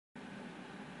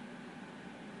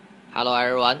Hello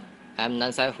everyone, I'm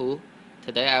Nansai Hu.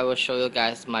 Today I will show you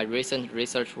guys my recent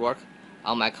research work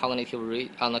on the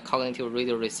cognitive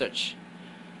radio research.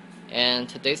 And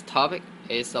today's topic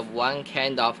is one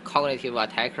kind of cognitive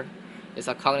attacker. It's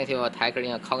a cognitive attacker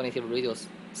in a cognitive radio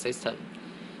system.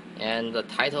 And the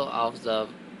title of the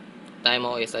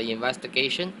demo is an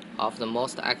investigation of the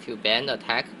most active band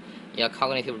attack in a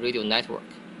cognitive radio network.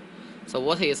 So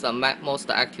what is the most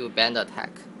active band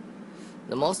attack?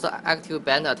 The most active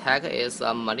band attack is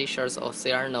a malicious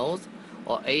OCR node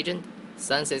or agent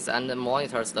senses and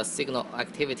monitors the signal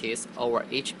activities over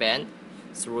each band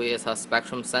through its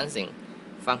spectrum sensing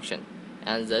function,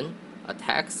 and then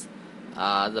attacks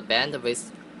the band which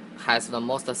has the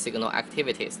most signal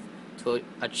activities to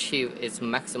achieve its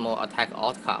maximal attack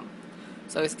outcome.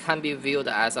 So it can be viewed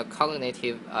as a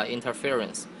cognitive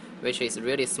interference, which is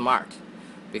really smart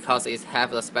because it has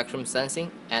the spectrum sensing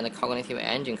and cognitive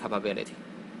engine capability.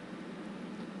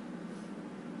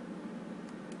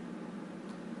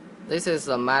 This is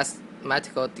a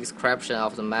mathematical description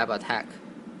of the MAB attack.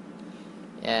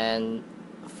 And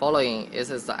following is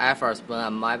the efforts when a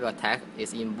MAB attack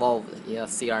is involved in a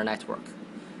CR network.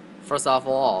 First of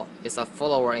all, it's a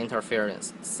follower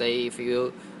interference. Say if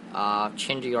you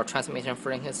change your transmission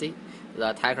frequency,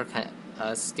 the attacker can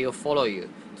still follow you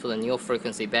to the new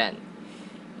frequency band.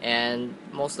 And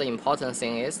most important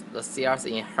thing is the CR's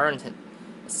inherent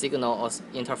signal or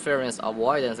interference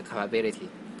avoidance capability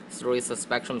through its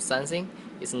spectrum sensing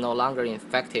is no longer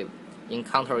effective in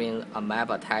countering a MAB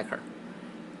attacker.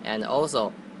 And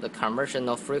also, the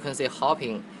conventional frequency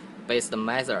hopping based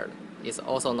method is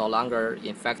also no longer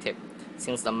effective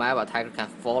since the MAB attacker can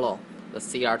follow the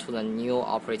CR to the new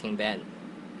operating band.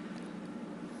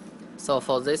 So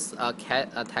for this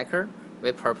attacker,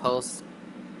 we propose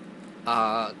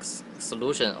a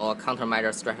solution or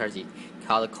countermeasure strategy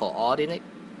called coordinate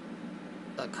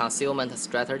concealment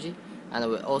strategy, and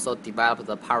we also develop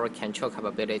the power control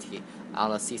capability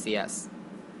on the CCS.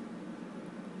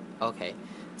 Okay,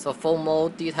 so for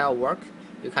more detailed work,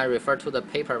 you can refer to the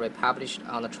paper we published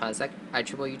on the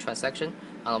IEEE transaction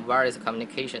on wireless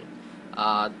communication,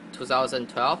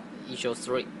 2012, issue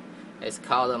 3. It's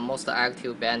called the most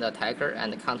active band attacker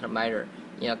and countermeasure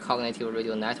in a cognitive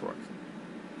radio network.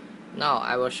 Now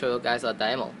I will show you guys a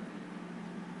demo.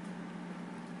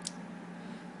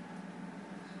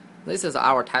 This is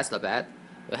our test bed.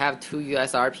 We have two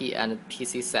USRP and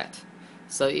PC set.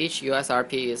 So each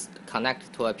USRP is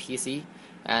connected to a PC,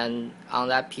 and on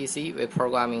that PC we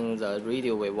programming the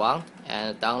radio we want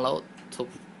and download to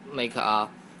make a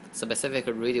specific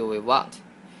radio we want.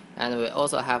 And we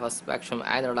also have a spectrum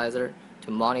analyzer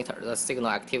to monitor the signal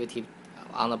activity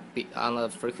on the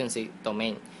frequency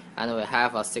domain, and we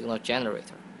have a signal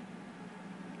generator.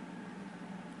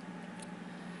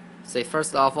 So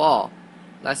first of all,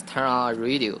 let's turn on a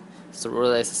radio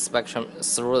through this spectrum,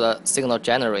 through the signal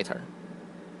generator.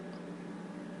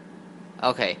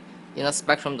 Okay, in the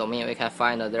spectrum domain we can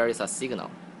find that there is a signal,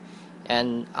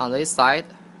 and on this side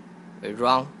we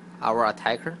run our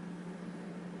attacker.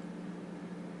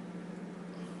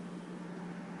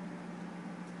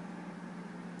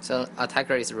 So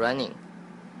attacker is running,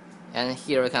 and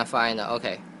here we can find,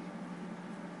 okay,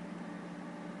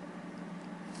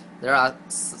 there are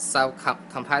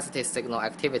sub-capacity signal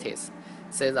activities.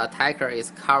 Say the attacker is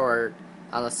covered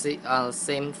on the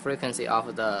same frequency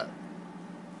of the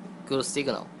good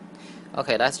signal.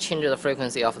 Okay, let's change the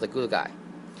frequency of the good guy.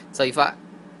 So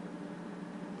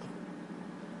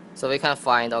so we can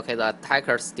find, okay, the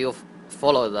attacker still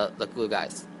follow the good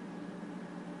guys.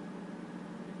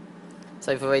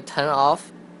 So if we turn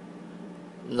off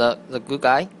the good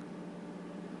guy,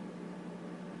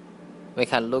 we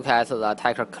can look at the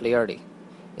attacker clearly.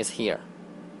 It's here.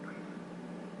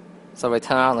 So we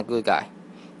turn on the good guy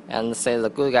and say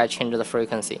the good guy change the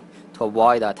frequency to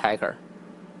avoid the attacker.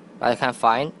 But you can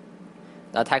find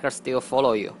the attacker still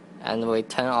follow you, and we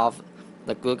turn off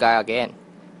the good guy again.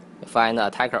 We find the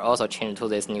attacker also change to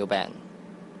this new band.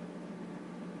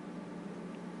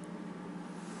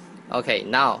 Okay,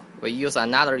 now we use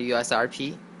another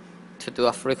USRP to do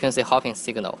a frequency hopping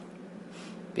signal,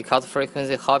 because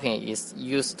frequency hopping is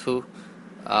used to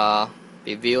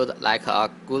be viewed like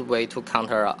a good way to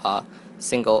counter a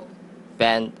single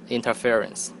band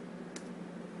interference.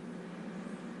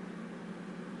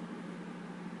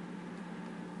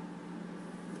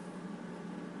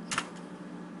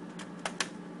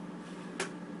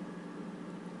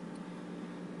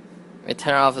 We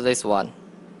turn off this one.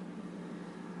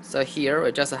 So here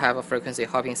we just have a frequency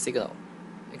hopping signal.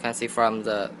 You can see from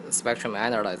the spectrum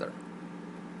analyzer.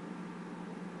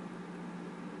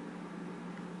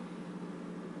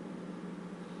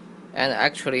 And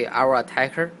actually our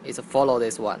attacker is follow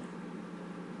this one.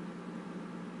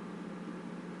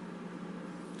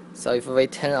 So if we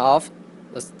turn off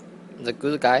the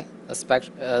good guy,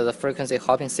 the frequency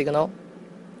hopping signal,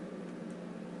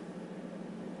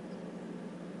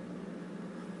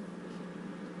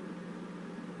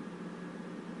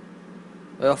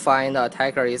 we'll find the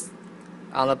attacker is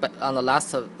on the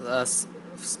last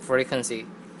frequency,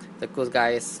 the good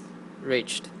guy is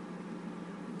reached.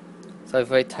 So if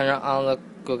we turn on the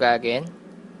good guy again,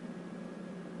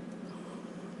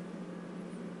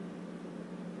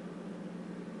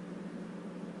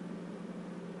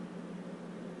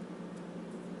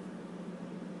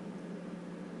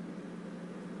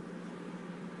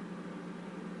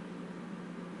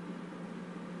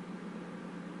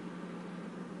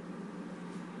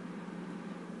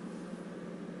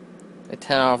 we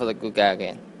turn off the good guy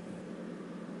again.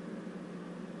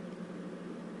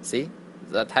 See,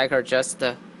 the attacker just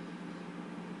at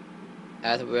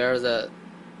where the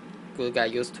good guy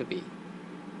used to be.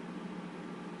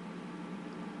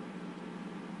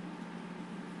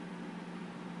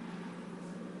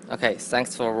 Okay,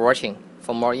 thanks for watching.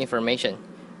 For more information,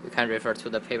 you can refer to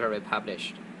the paper we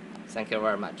published. Thank you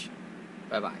very much.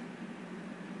 Bye-bye.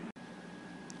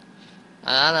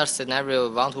 Another scenario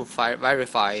we want to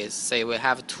verify is, say we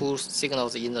have two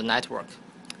signals in the network.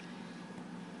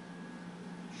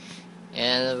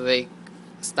 And we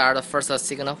start the first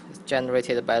signal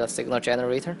generated by the signal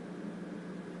generator.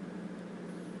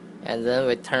 And then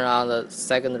we turn on the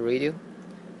second radio.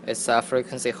 It's a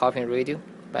frequency hopping radio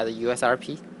by the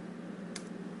USRP.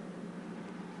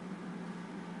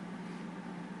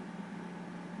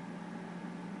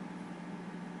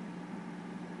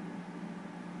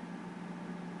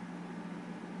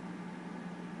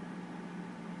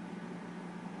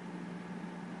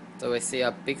 So we see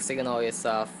a big signal is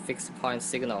a fixed point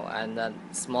signal, and a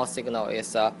small signal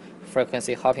is a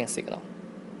frequency hopping signal.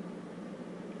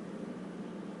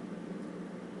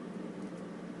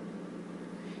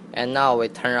 And now we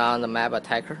turn on the MAB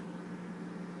attacker.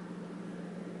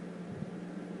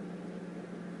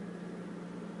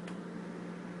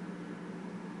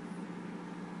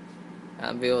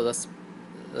 And view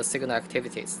the signal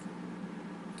activities.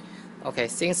 Okay,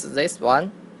 since this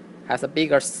one has a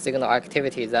bigger signal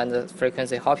activity than the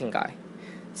frequency hopping guy,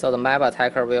 so the MAB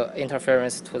attacker will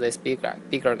interference to this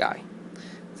bigger guy.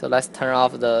 So let's turn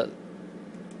off the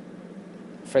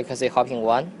frequency hopping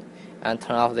one and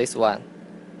turn off this one.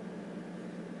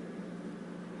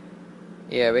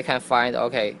 Yeah, we can find,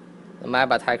 okay, the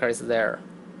MAB attacker is there.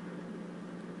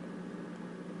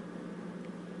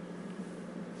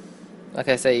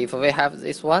 Okay, so if we have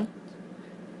this one,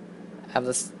 have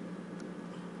this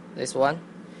one,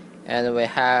 and we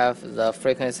have the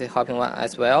frequency hopping one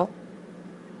as well.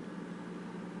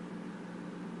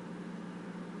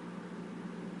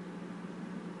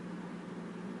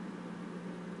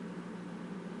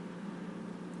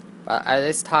 But at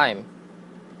this time,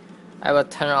 I will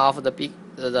turn off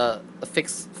the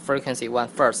fixed frequency one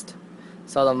first,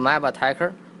 so the MAB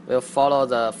attacker will follow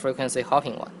the frequency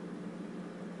hopping one.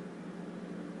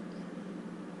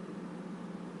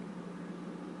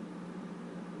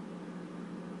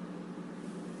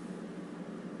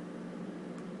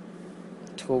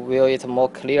 To view it more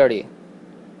clearly,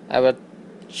 I will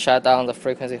shut down the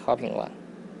frequency hopping one.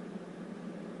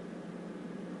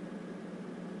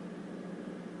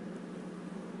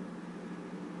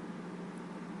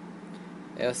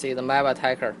 You'll see the MAB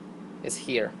attacker is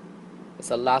here. It's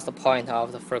the last point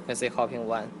of the frequency hopping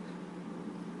one.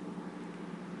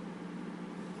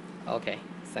 Okay,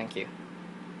 thank you.